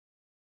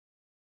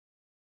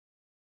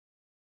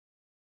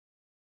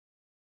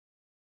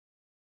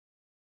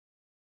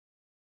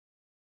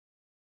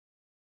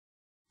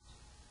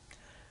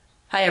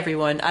Hi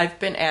everyone, I've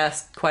been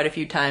asked quite a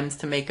few times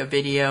to make a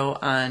video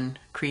on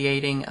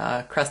creating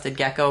a crested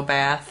gecko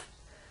bath.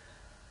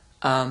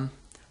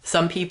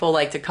 Some people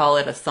like to call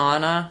it a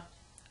sauna.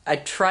 I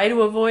try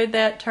to avoid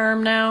that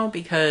term now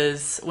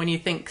because when you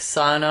think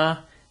sauna,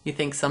 you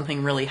think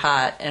something really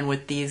hot, and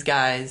with these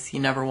guys,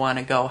 you never want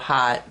to go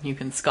hot. You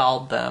can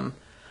scald them.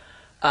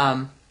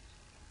 The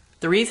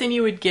reason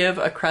you would give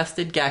a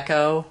crested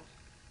gecko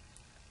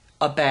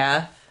a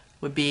bath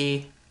would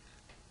be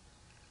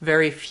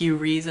very few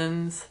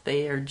reasons.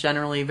 They are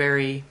generally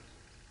very,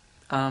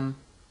 they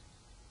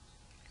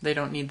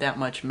don't need that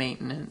much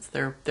maintenance.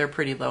 They're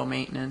pretty low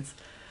maintenance.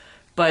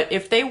 But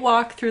if they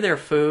walk through their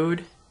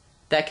food,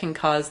 that can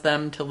cause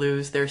them to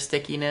lose their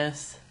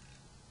stickiness.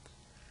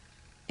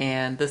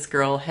 And this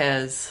girl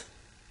has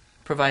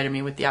provided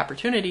me with the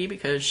opportunity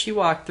because she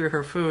walked through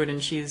her food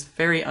and she's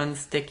very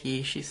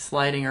unsticky. She's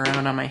sliding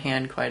around on my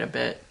hand quite a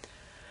bit.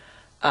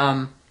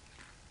 A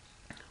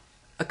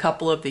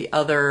couple of the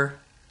other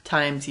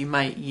times you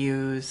might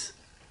use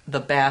the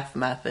bath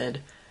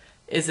method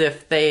is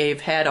if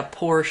they've had a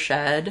poor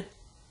shed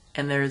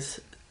and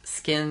there's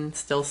skin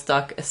still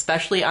stuck,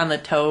 especially on the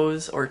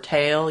toes or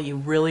tail. You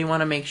really want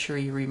to make sure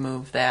you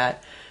remove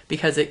that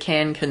because it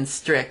can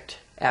constrict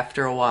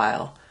after a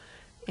while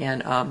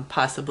and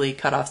possibly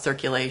cut off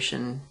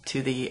circulation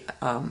to the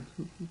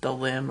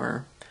limb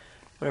or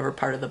whatever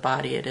part of the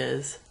body it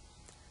is.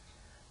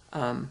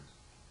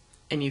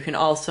 And you can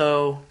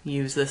also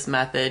use this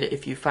method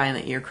if you find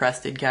that your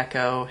crested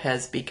gecko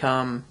has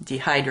become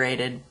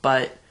dehydrated,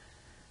 but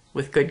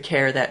with good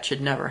care that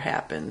should never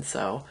happen.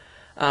 So,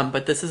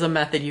 but this is a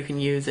method you can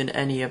use in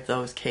any of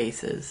those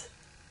cases.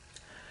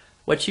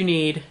 What you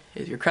need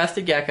is your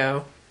crested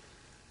gecko.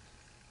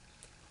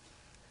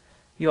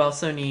 You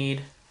also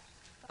need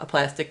a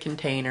plastic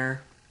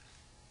container,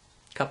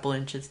 a couple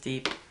inches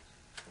deep,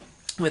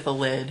 with a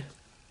lid.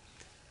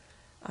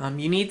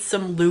 You need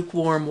some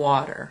lukewarm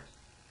water.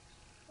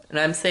 And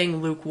I'm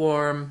saying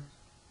lukewarm,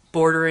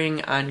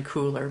 bordering on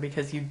cooler,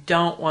 because you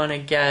don't want to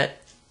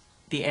get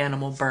the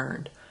animal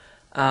burned.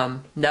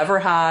 Never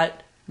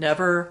hot,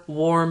 never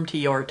warm to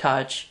your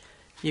touch.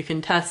 You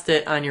can test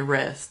it on your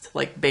wrist,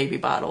 like baby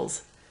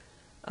bottles.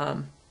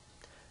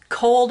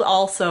 Cold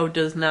also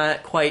does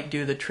not quite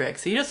do the trick.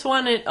 So you just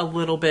want it a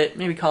little bit,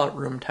 maybe call it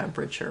room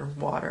temperature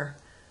water.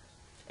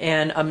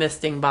 And a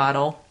misting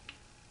bottle.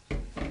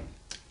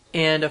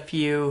 And a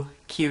few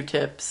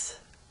Q-tips.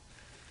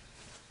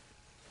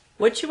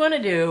 What you want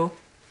to do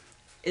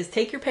is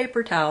take your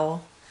paper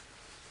towel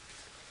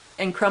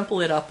and crumple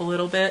it up a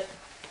little bit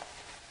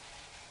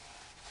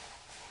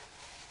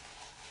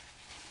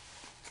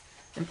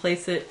and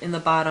place it in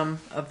the bottom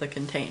of the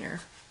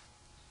container.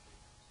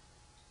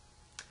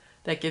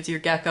 That gives your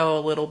gecko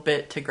a little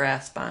bit to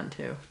grasp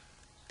onto.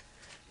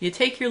 You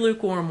take your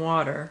lukewarm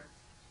water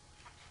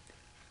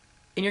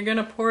and you're going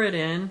to pour it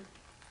in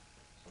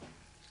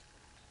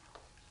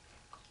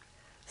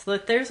so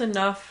that there's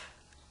enough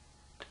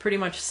pretty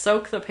much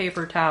soak the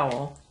paper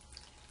towel,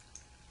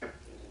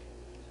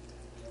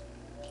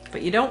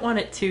 but you don't want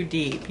it too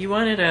deep. You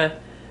want it a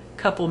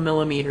couple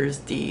millimeters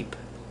deep.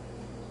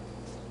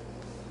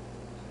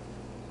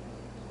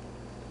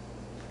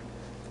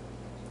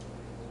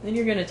 Then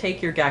you're going to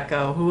take your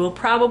gecko, who will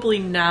probably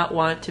not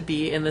want to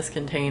be in this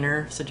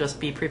container, so just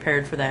be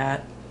prepared for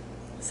that.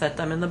 Set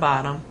them in the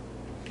bottom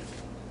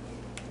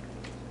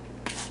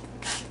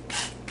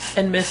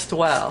and mist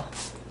well.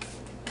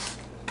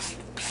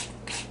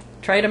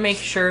 Try to make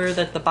sure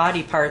that the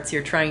body parts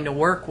you're trying to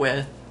work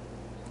with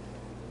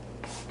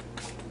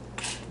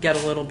get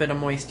a little bit of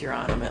moisture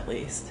on them at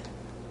least.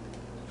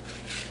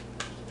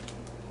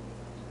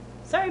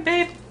 Sorry,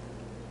 babe.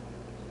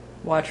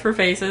 Watch for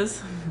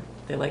faces.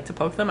 They like to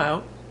poke them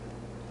out.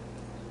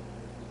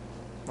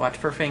 Watch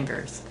for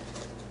fingers.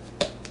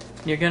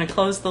 You're going to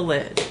close the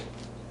lid.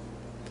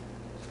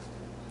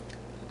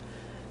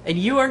 And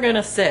you are going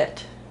to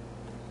sit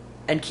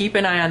and keep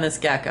an eye on this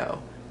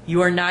gecko.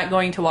 You are not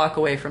going to walk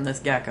away from this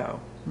gecko.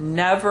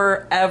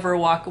 Never, ever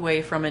walk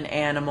away from an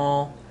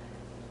animal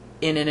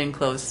in an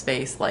enclosed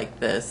space like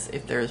this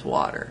if there's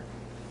water.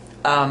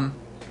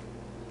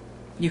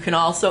 You can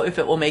also, if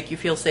it will make you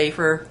feel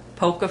safer,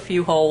 poke a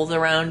few holes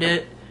around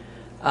it.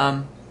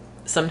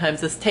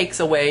 Sometimes this takes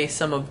away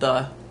some of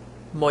the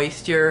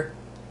moisture,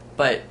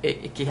 but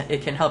it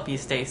can help you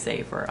stay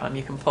safer.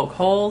 You can poke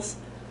holes,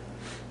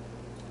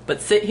 but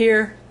sit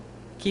here.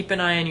 Keep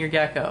an eye on your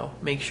gecko.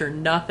 Make sure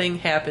nothing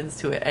happens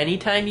to it.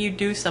 Anytime you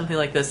do something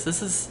like this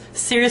is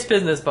serious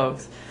business,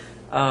 folks.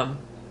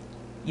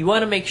 You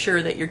want to make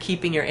sure that you're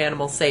keeping your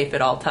animal safe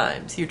at all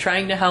times. You're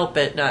trying to help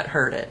it, not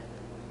hurt it.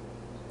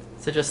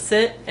 So just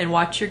sit and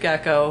watch your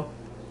gecko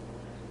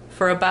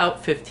for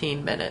about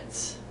 15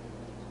 minutes.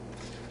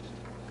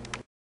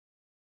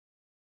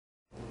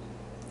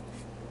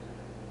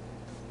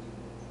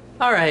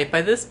 Alright,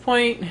 by this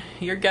point,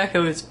 your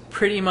gecko is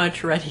pretty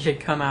much ready to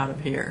come out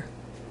of here.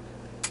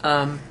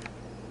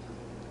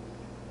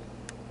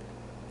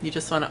 You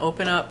just want to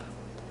open up.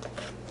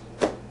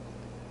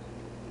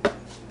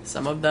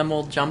 Some of them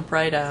will jump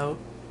right out.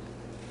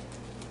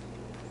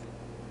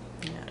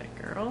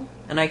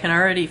 And I can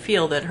already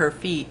feel that her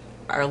feet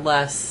are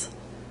less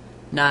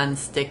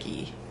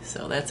non-sticky,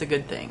 so that's a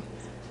good thing.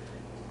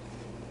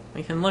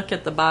 We can look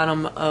at the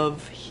bottom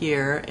of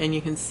here and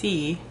you can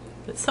see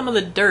that some of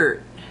the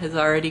dirt has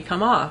already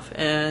come off,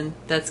 and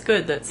that's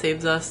good. That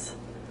saves us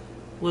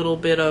a little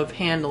bit of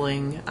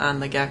handling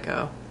on the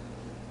gecko.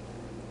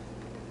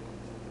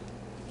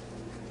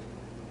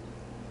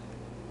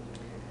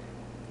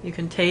 You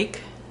can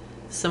take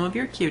some of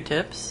your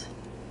Q-tips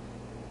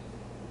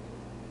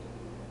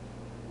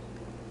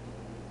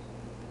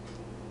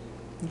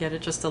get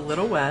it just a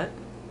little wet.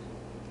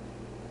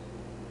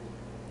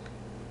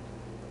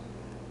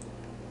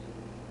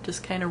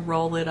 Just kind of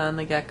roll it on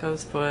the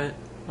gecko's foot,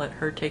 let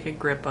her take a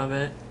grip of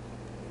it.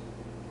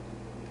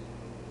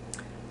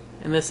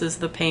 And this is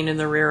the pain in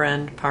the rear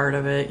end part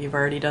of it. You've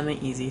already done the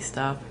easy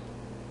stuff.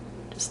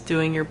 Just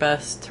doing your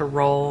best to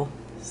roll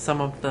some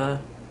of the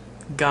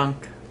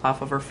gunk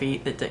off of her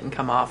feet that didn't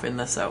come off in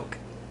the soak.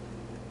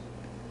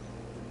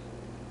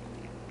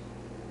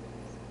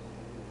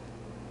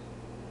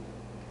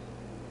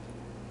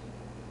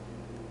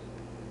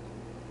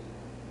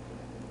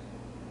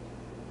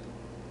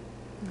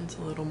 There's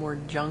a little more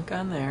junk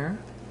on there.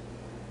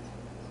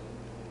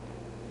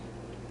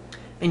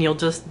 And you'll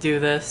just do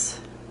this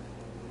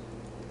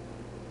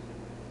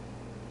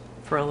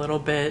for a little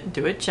bit.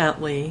 Do it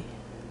gently.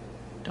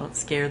 Don't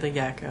scare the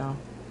gecko.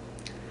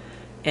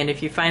 And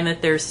if you find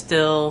that there's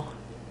still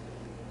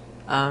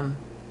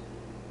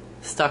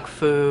stuck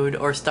food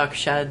or stuck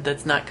shed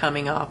that's not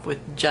coming off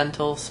with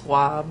gentle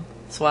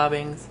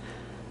swabbings,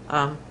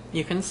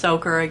 you can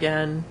soak her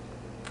again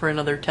for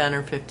another 10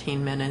 or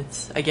 15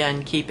 minutes,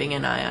 again keeping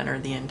an eye on her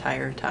the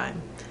entire time.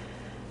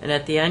 And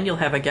at the end you'll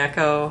have a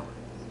gecko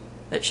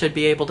that should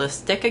be able to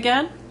stick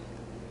again,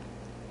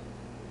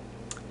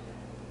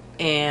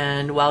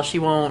 and while she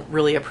won't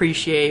really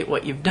appreciate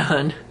what you've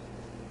done,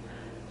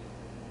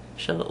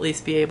 she'll at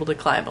least be able to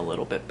climb a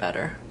little bit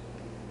better.